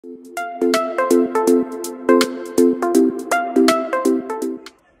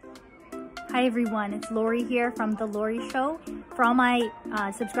Hi everyone, it's Lori here from The Lori Show. For all my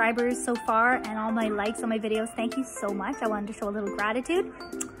subscribers so far and all my likes on my videos, thank you so much. I wanted to show a little gratitude.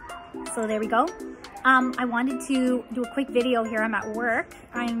 So there we go. I wanted to do a quick video here. I'm at work.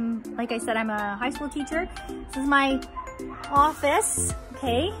 Like I said, I'm a high school teacher. This is my office,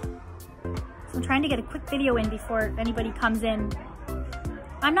 okay? So I'm trying to get a quick video in before anybody comes in.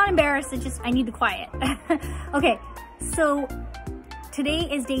 I'm not embarrassed, it's just I need the quiet. Okay, so today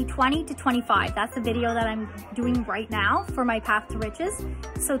is day 20 to 25. That's the video that I'm doing right now for my Path to Riches.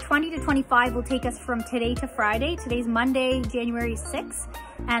 So 20 to 25 will take us from today to Friday. Today's Monday, January 6th.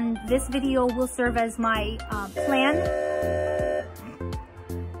 And this video will serve as my plan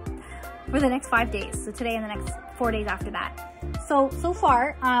for the next 5 days. So today and the next 4 days after that. So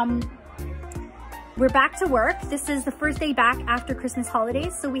far, we're back to work. This is the first day back after Christmas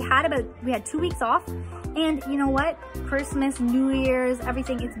holidays. So we had 2 weeks off, and you know what? Christmas, New Year's,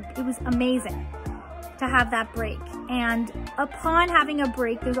 everything, it was amazing to have that break. And upon having a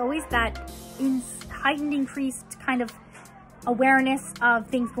break, there's always that heightened, increased kind of awareness of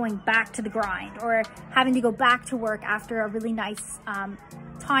things going back to the grind or having to go back to work after a really nice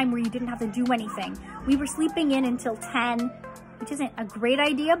time where you didn't have to do anything. We were sleeping in until 10, which isn't a great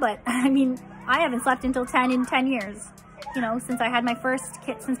idea, but I mean, I haven't slept until 10 in 10 years, you know, since I had my first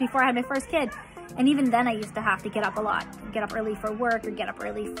kid, since before I had my first kid. And even then I used to have to get up a lot, get up early for work or get up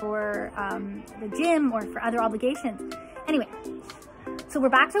early for the gym or for other obligations. Anyway, so we're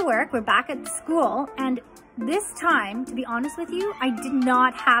back to work, we're back at school, and this time, to be honest with you, I did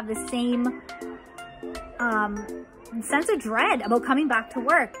not have the same sense of dread about coming back to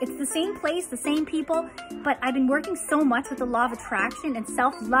work. It's the same place, the same people, but I've been working so much with the law of attraction and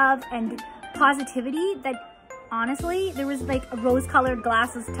self-love and positivity that honestly, there was like a rose-colored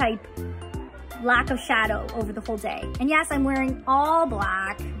glasses type lack of shadow over the whole day. And yes, I'm wearing all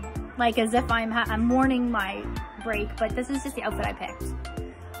black, like as if I'm mourning my break, but this is just the outfit I picked.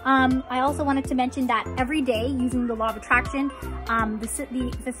 I also wanted to mention that every day using the law of attraction,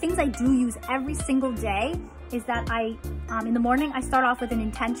 the things I do use every single day is that in the morning, I start off with an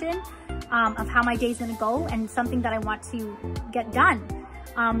intention of how my day is going to go and something that I want to get done.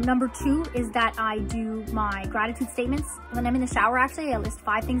 Number 2 is that I do my gratitude statements. When I'm in the shower, actually, I list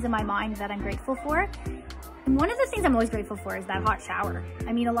 5 things in my mind that I'm grateful for. And one of the things I'm always grateful for is that hot shower.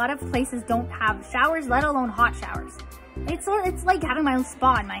 I mean, a lot of places don't have showers, let alone hot showers. It's like having my own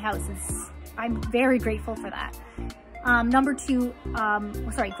spa in my house. I'm very grateful for that. Number 2,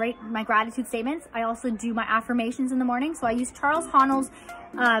 my gratitude statements. I also do my affirmations in the morning. So I use Charles Haanel's,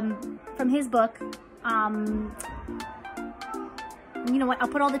 from his book, you know what, I'll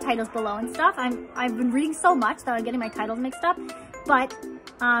put all the titles below and stuff. I've been reading so much that I'm getting my titles mixed up, but,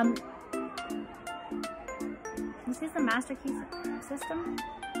 this is the master key system.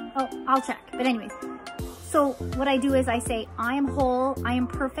 Oh, I'll check, but anyways. So what I do is I say, I am whole, I am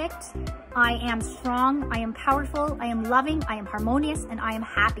perfect, I am strong, I am powerful, I am loving, I am harmonious, and I am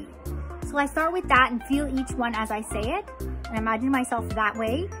happy. So I start with that and feel each one as I say it, and imagine myself that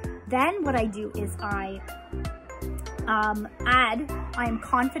way. Then what I do is I add, I am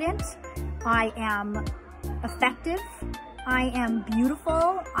confident, I am effective, I am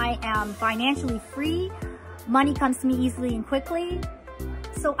beautiful, I am financially free, money comes to me easily and quickly.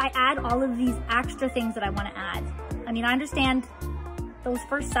 So I add all of these extra things that I want to add. I mean, I understand those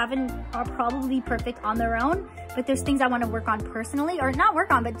first 7 are probably perfect on their own, but there's things I want to work on personally, or not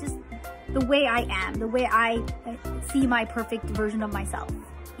work on, but just the way I am, the way I see my perfect version of myself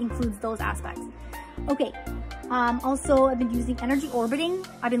includes those aspects. Okay, also I've been using energy orbiting.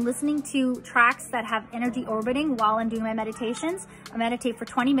 I've been listening to tracks that have energy orbiting while I'm doing my meditations. I meditate for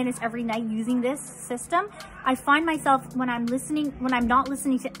 20 minutes every night using this system. I find myself when I'm not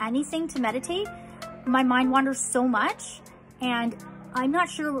listening to anything to meditate, my mind wanders so much, and I'm not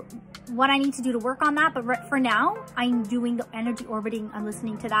sure what I need to do to work on that, but for now, I'm doing the energy orbiting. I'm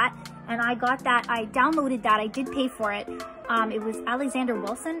listening to that, and I got that. I downloaded that. I did pay for it. It was Alexander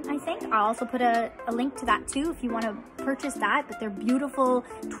Wilson, I think. I'll also put a link to that too if you want to purchase that, but they're beautiful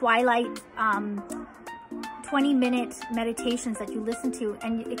twilight 20-minute meditations that you listen to,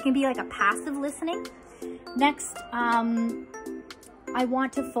 and it can be like a passive listening. Next, I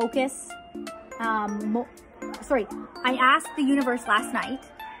want to focus, I asked the universe last night,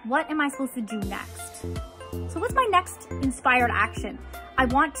 what am I supposed to do next? So what's my next inspired action? I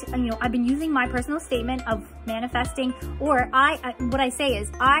want to, I've been using my personal statement of manifesting, or what I say is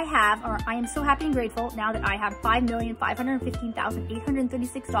I am so happy and grateful now that I have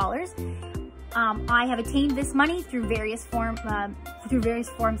 $5,515,836. I have attained this money through various forms of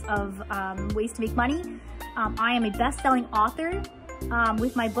ways to make money. I am a best-selling author.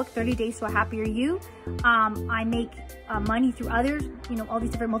 with my book, 30 Days to a Happier You. I make money through others, you know, all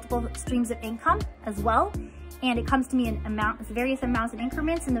these different multiple streams of income as well. And it comes to me in various amounts and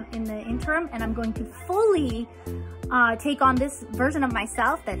increments in the interim. And I'm going to fully take on this version of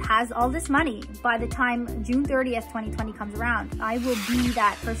myself that has all this money by the time June 30th, 2020 comes around. I will be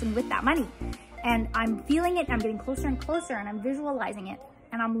that person with that money. And I'm feeling it, I'm getting closer and closer, and I'm visualizing it.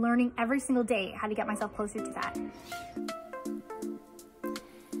 And I'm learning every single day how to get myself closer to that.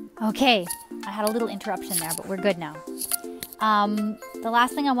 Okay, I had a little interruption there, but we're good now. The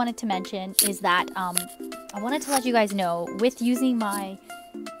last thing I wanted to mention is that I wanted to let you guys know, with using my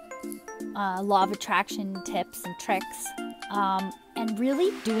law of attraction tips and tricks, and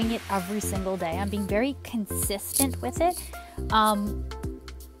really doing it every single day. I'm being very consistent with it.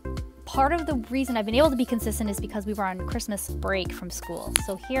 Part of the reason I've been able to be consistent is because we were on Christmas break from school.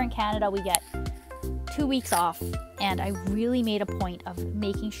 So here in Canada, we get 2 weeks off, and I really made a point of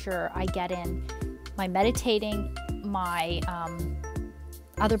making sure I get in my meditating, my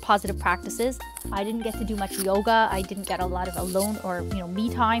other positive practices. I didn't get to do much yoga. I didn't get a lot of alone or, you know,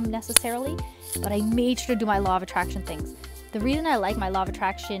 me time necessarily, but I made sure to do my law of attraction things. The reason I like my law of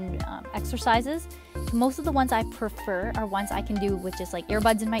attraction exercises, most of the ones I prefer are ones I can do with just like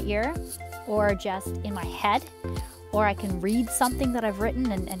earbuds in my ear, or just in my head, or I can read something that I've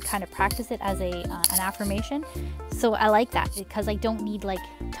written and kind of practice it as an affirmation. So I like that because I don't need like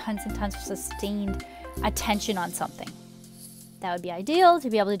tons and tons of sustained attention on something. That would be ideal to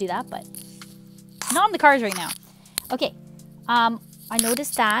be able to do that, but not in the cars right now. Okay, I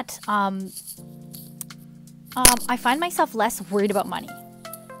noticed that I find myself less worried about money.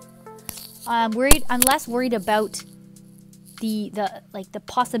 I'm less worried about the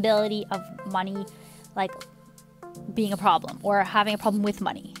possibility of money like being a problem or having a problem with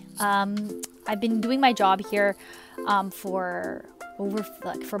money. I've been doing my job here for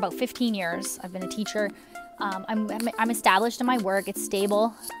about 15 years. I've been a teacher. I'm established in my work. It's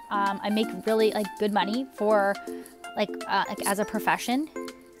stable. I make really like good money for like as a profession.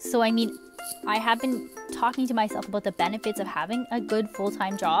 So I mean, I have been talking to myself about the benefits of having a good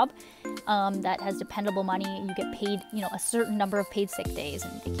full-time job that has dependable money. You get paid, you know, a certain number of paid sick days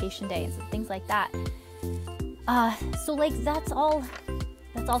and vacation days and things like that. So like that's all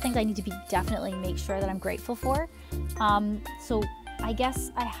things I need to be definitely make sure that I'm grateful for. So I guess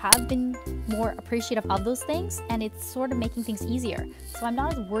I have been more appreciative of those things, and it's sort of making things easier. So I'm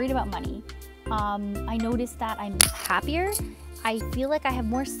not as worried about money. I noticed that I'm happier. I feel like I have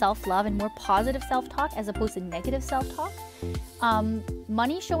more self-love and more positive self-talk as opposed to negative self-talk.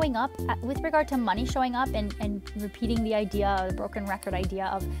 Money showing up, with regard to money showing up and repeating the idea, the broken record idea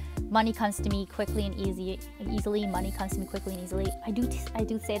of money comes to me quickly and easily, money comes to me quickly and easily. I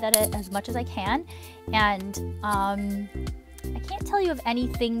do say that as much as I can. And I can't tell you of any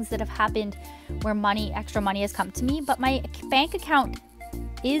things that have happened where extra money has come to me, but my bank account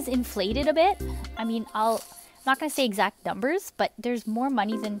is inflated a bit. I mean, I'm not going to say exact numbers, but there's more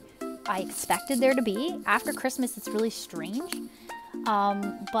money than I expected there to be. After Christmas, it's really strange.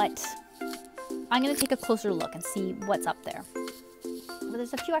 But I'm going to take a closer look and see what's up there. But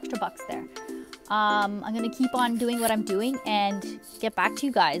there's a few extra bucks there. I'm going to keep on doing what I'm doing and get back to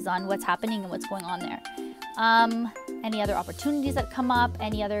you guys on what's happening and what's going on there. Any other opportunities that come up,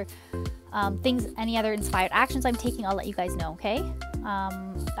 any other things, any other inspired actions I'm taking, I'll let you guys know, okay?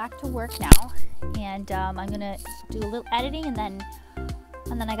 Back to work now, and I'm gonna do a little editing, and then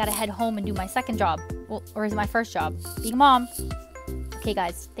I gotta head home and do my second job, well, or is it my first job? Being a mom. Okay,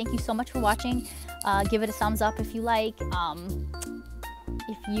 guys, thank you so much for watching. Give it a thumbs up if you like.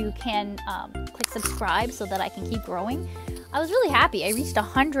 If you can click subscribe so that I can keep growing. I was really happy. I reached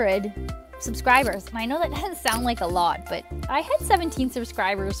 100 subscribers, and I know that doesn't sound like a lot, but I had 17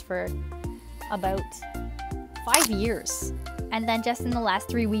 subscribers for about 5 years, and then just in the last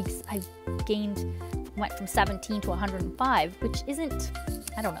 3 weeks I've went from 17 to 105, which isn't,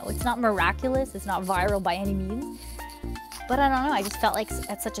 I don't know, it's not miraculous, it's not viral by any means, but I don't know, I just felt like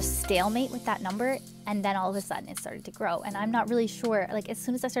at such a stalemate with that number, and then all of a sudden it started to grow, and I'm not really sure, like as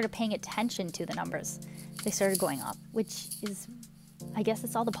soon as I started paying attention to the numbers, they started going up, which is, I guess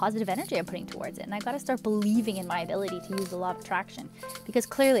it's all the positive energy I'm putting towards it. And I've got to start believing in my ability to use the law of attraction, because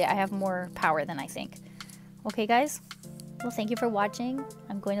clearly I have more power than I think. Okay, guys? Well, thank you for watching.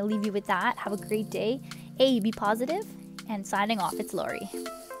 I'm going to leave you with that. Have a great day. Be positive. And signing off, it's Lori.